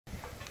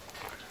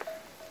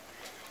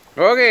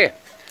Oké,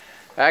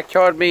 ik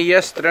had me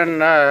gisteren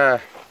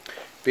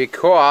bij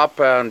Coop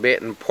een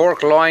beetje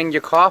pork loin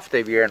gekocht.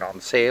 Die waren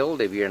on sale,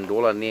 die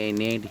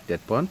waren $1,99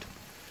 dit pond.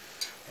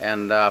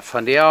 En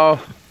vandaar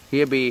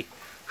hier bij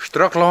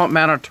Schtrucklaunt,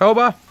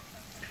 Manitoba,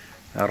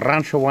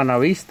 Rancho Buena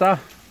Vista.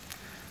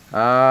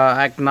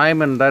 Ik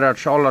neem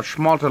dat alles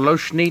smalte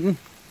lossnijden.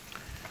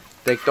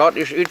 Dat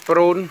is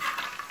uitbroden.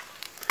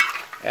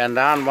 En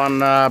dan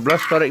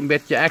bloos dat ik een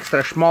beetje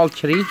extra smal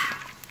krijg.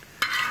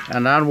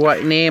 En dan wil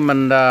ik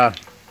nemen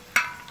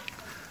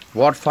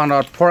wat van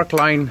dat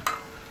porkloin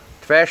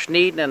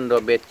versnijden en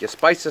een beetje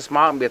spices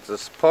maken, een beetje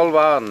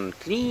pulver, een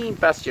klein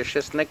beetje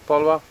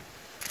chesnikpulver,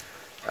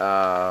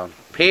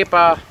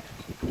 peper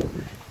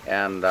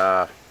en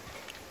een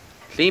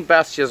klein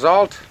beetje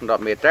zout en dat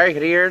met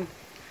terugrieren.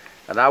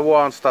 En dan wil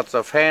ons dat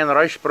zo fijn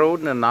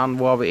rijstbroden en dan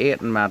willen we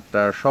eten met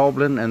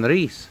schobelen en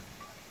rijst.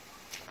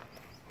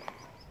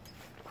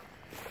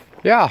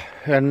 Ja,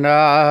 en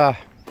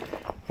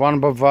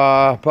wanneer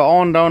we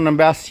beonden een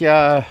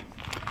beetje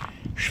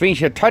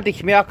schwinche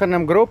Tüttig merken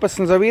im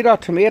Grobesten so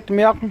wieder zum Eten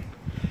merken,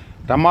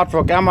 dann müssen wir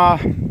auch immer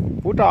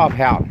Butter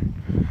abhärten.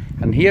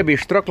 Und hier bei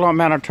Schtrucklaunt,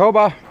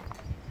 Manitoba,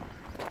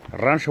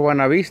 Rancho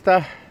Buena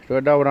Vista,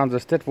 da wir dann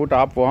das Butter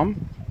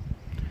abwärmen.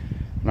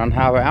 Und dann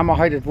haben wir immer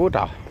heute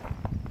Butter.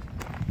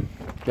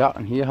 Ja,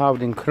 und hier haben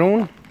wir den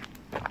Kron.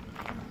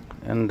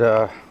 Und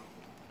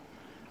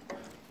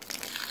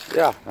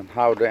ja, dann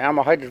haben wir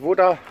immer heute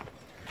Butter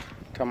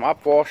zum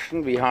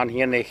Abwaschen. Wir haben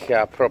hier nicht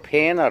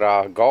Propan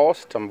oder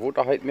Gas zum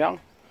Butter heute mehr.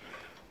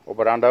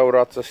 Aber dann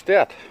dauert es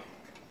stört.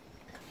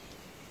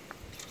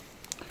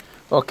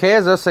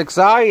 Okay, zoals ik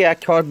zei,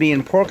 ik heb bij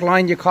een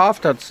porkloin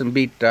gekauft. Dat is een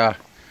beetje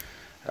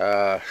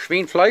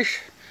Schweinfleisch.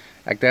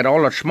 Ik deed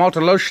al het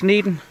smalte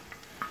lossnijden.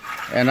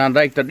 En dan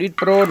deed ik dat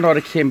uitbroden, dat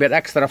ik een beetje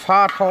extra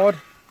vaart had.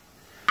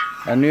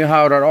 En nu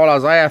hou ik dat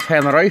alles even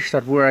fijn rijst.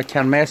 Dat wordt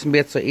ik meest een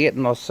beetje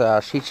eten als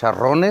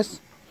chicharrones.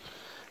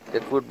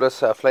 Dit wordt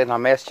dus vielleicht nog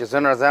meest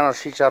gezonder zijn als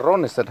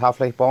chicharrones. Dat heeft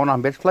vielleicht bijna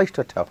een beetje vlees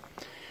te tellen.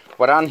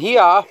 Maar dan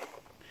hier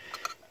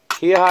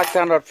habe ich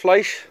dann das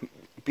Fleisch,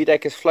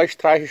 biedekes Fleisch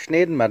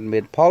geschnitten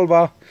mit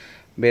Pulver,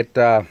 mit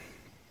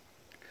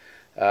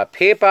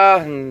Peper,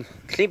 ein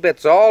klein bisschen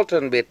Salz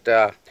und mit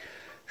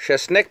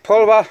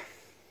Chesnikpulver.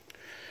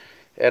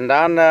 Und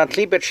dann ein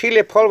klein bisschen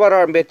Chilipulver und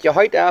ein bisschen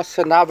heute erst.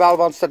 Und dann wollen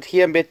wir uns das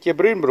hier ein bisschen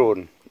brün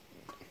broden.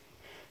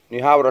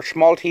 Nu haben wir das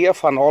Schmalt hier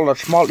von all das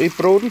Schmalt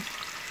uitbroden.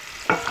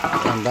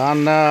 Und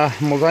dann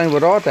muss ich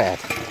das eten.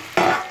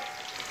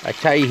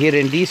 Ich habe hier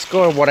in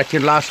Disco, wo ich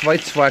laatst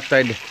weet, waar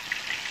ik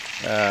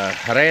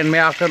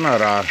reinmerken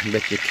oder een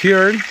beetje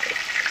kuren.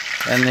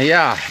 En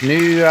ja,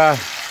 nu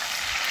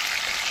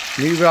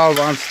willen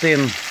we ons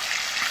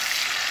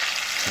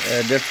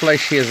dit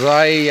vlees hier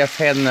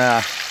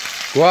even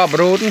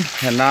broden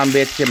en dan een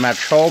beetje met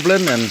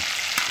schobelen en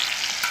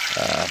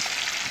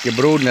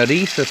gebrodene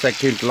rijst, dus ik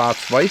kunt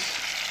laatst wijs.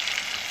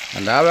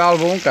 En daar willen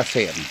we ook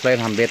eten.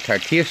 Vielleicht een beetje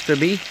tortillas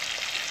erbij.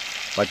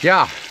 Maar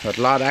ja, dat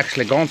laat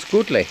eigenlijk ganz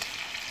goed liggen.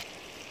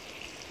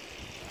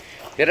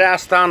 Hier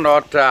is dan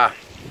dat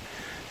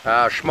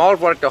Schmal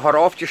wordt ik er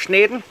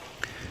afgesneden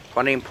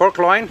van een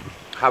porkloin,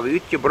 hebben we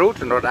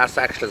uitgebroed en dat is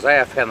eigenlijk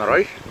zeer fijn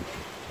rijst.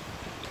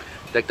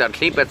 Dat ik dan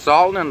klein beetje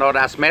zout en dat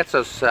is met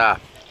als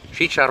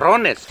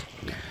chicharrones.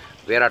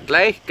 Weer het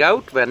gleich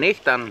goud, weer niet,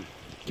 dan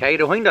kan je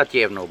de 100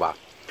 geven. Aber.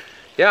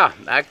 Ja,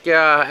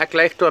 ik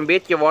leg er een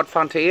beetje wat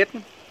van te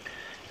eten.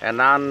 En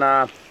dan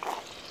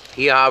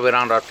hier hebben we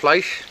dan dat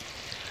vlees.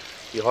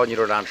 Die hadden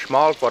je dan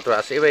schmal, wat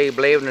was even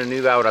gebleven en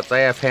nu willen we dat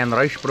zeer fijn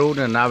rijst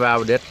broeden en dan willen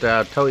we dit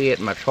toe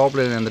eten met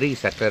schobelen en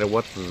rijst. Dat is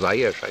wat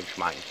zeer schijn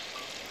smaken.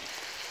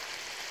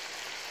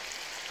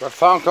 Dat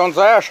vangt dan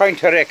zeer schijn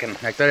te rekken.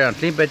 Ik doe een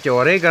klein beetje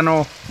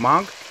oregano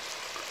maken.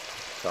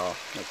 Zo,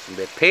 met een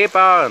beetje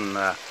peper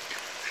en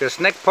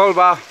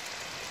chesnikpulver.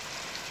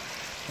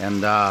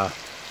 En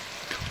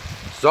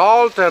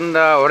zout en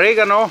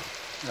oregano.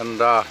 En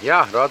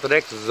ja, dat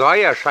rekt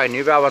zeer schijn.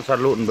 Nu willen we ons dat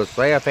laten bis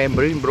zeer fijn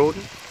bruin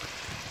broeden.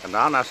 En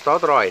dan is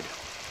dat eruit.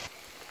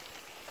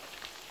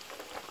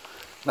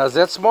 Nou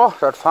zit maar,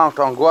 dat vangt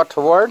dan goed te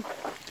worden.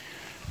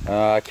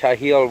 Ik heb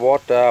hier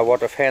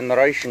wat fijn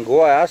rijst en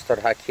goed is, dat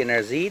heb ik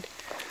hier ziet.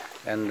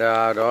 En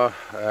de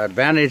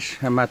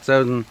advantage met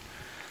zo'n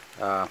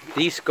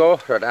disco,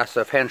 dat is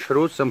een fijn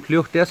schroet, zo'n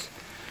klucht is.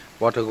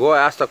 Wat er goed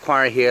is, dan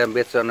kan je hier een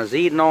beetje aan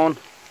zien aan.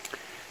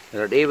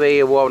 Dat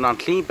even wordt dan een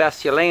klein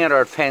beetje langer, dat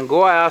het fijn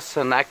goed is.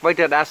 En ik weet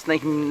dat is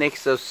niet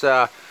zoals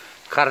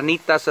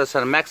Carnitas is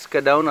in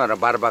Mexico doen, of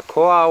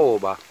barbacoa,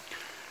 maar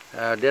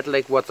dit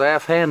lijkt wat zeer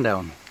fijn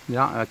doen.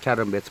 Ja, ik heb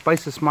een beetje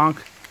spices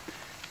maken.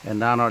 En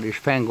dan als het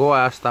fijn goed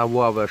is, dan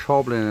willen we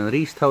schobelen en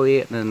rijst toe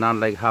eten en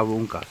dan hebben we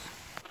unkas.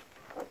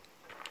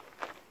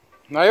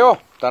 Nou ja,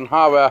 dan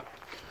hebben we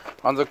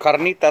onze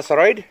Carnitas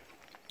eruit.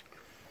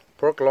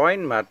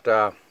 Porkloin met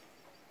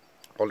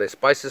al die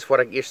spices wat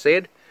ik eerst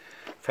zei.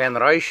 Fijn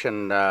rijst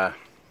en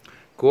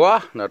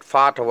goed. Het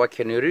vaten wat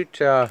je nu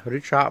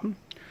uit hebben.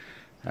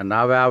 En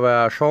dan willen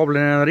we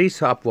schobelen en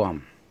rijst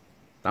opwarmen.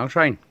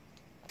 Dankzij.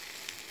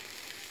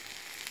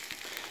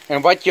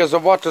 En wat je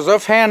zo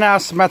fijn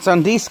is met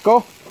zo'n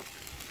disco.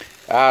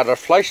 Dat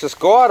vlees is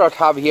goed, dat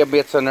hebben we hier een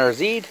beetje naar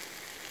ziet.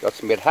 Dat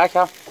is een beetje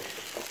hakken.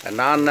 En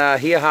dan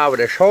hier hebben we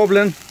de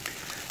schobelen.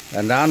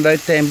 En dan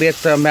doet hij een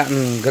beetje met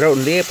een grote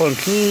lepel een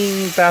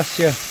klein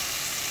beetje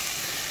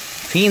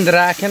fijn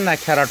draken. Ik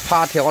heb het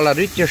vat hier alle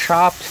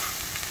uitgeschabt.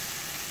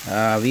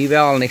 We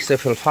willen niet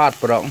zoveel vat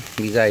brauchen.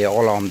 We zijn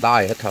alle on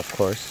diet, of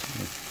course.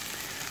 We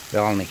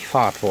willen niet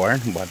vat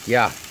worden, maar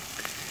ja.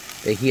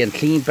 Hier een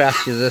klein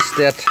beetje is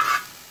dit.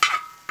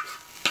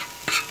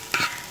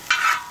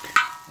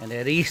 En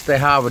de rest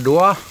hebben we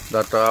door.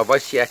 Dat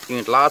was je echt in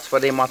het laatste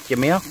wat je had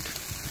gemerkt.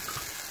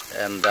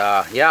 En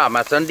ja,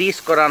 met zo'n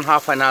disco dan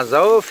hebben we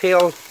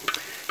zoveel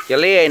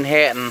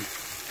gelegenheden.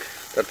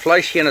 Dat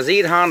vlees hier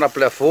ziet gaan, dat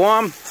blijft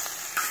warm.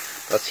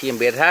 Dat is hier een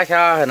beetje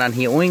hakken. En dan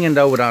hier unten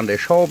doen we dan de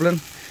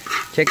schobelen.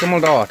 Kijk maar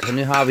dat. En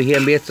nu hebben we hier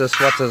een beetje,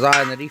 wat ze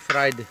zeggen,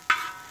 refried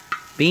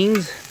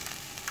beans.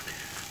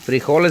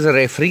 Frijoles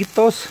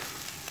refritos.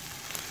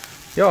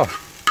 Ja.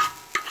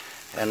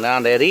 En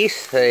dan de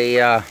rest,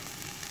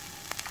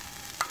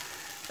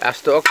 als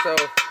het ook zo,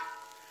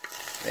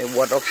 het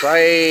wordt ook zo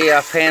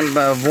fijn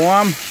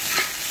warm.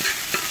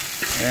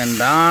 En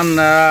dan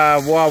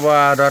waar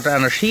we dat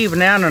aan de schieven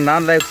nemen en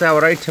dan lijkt het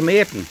eruit te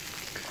meten.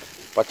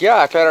 Maar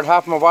ja, ik heb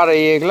het me wat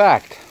je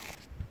gelegd.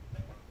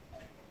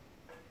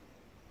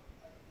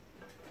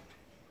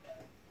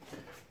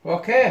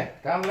 Oké,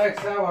 dan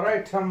lijkt het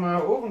eruit om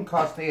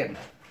ovenkast eten.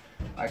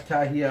 Ik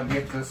heb hier een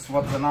beetje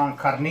wat ze noemen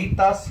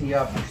Carnitas,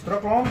 hier op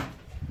Schtrucklaunt.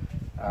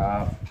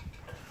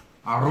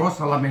 Arroz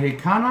a la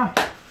mexicana.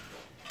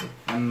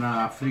 En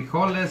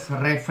frijoles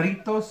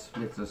refritos,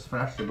 dit is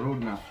frisse brood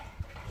met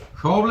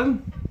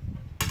schobelen.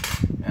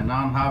 En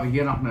dan hebben we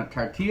hier nog een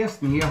tortillas.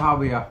 En hier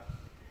hebben we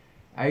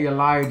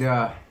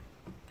allerlei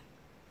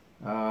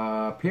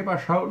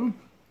peperschoten.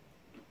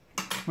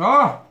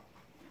 Oh!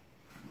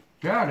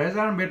 Ja, dat is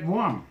een beetje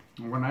warm.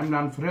 En wanneer je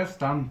dan fris,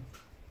 dan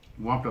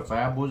warmt het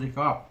sehr boezig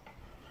op.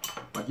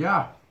 Maar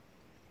ja,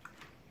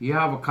 hier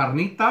hebben we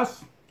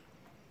Carnitas.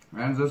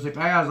 En zoals ik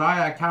al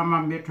zei, ik heb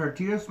maar met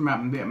tortillas met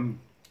een beetje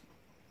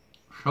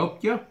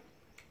schoopje.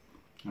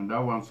 En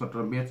daar want ze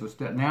een beetje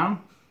stil neer.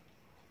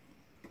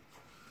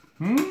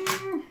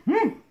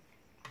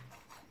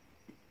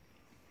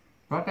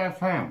 Wat is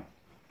fijn.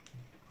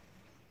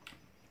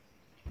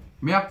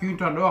 Merk je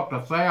dat ook,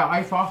 dat sehr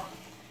einfach.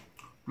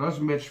 Bloß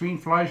mit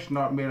Schweinfleisch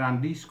noch mit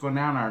einem Disco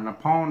nehmen. Eine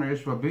Panne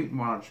ist verbunden,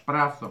 wenn es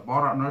spratzt, das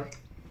braucht nicht.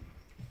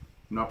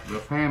 Noch so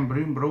fein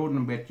Brot,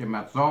 ein bisschen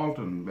mit Salz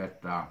und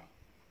mit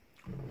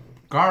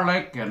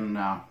Garlic und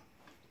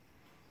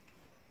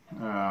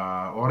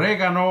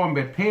Oregano und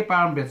mit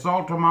Pfeffer und mit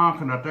Salz zu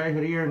machen. Das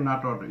hier und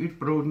das dort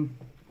uitbroeden.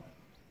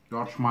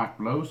 Das schmeckt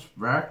bloß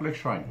wirklich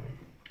schön.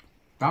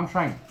 Ganz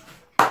schön.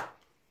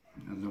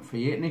 Also für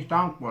jeden nicht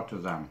dankbar zu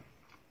sein.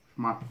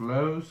 Schmeckt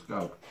bloß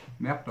gut.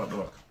 Merkt das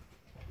doch.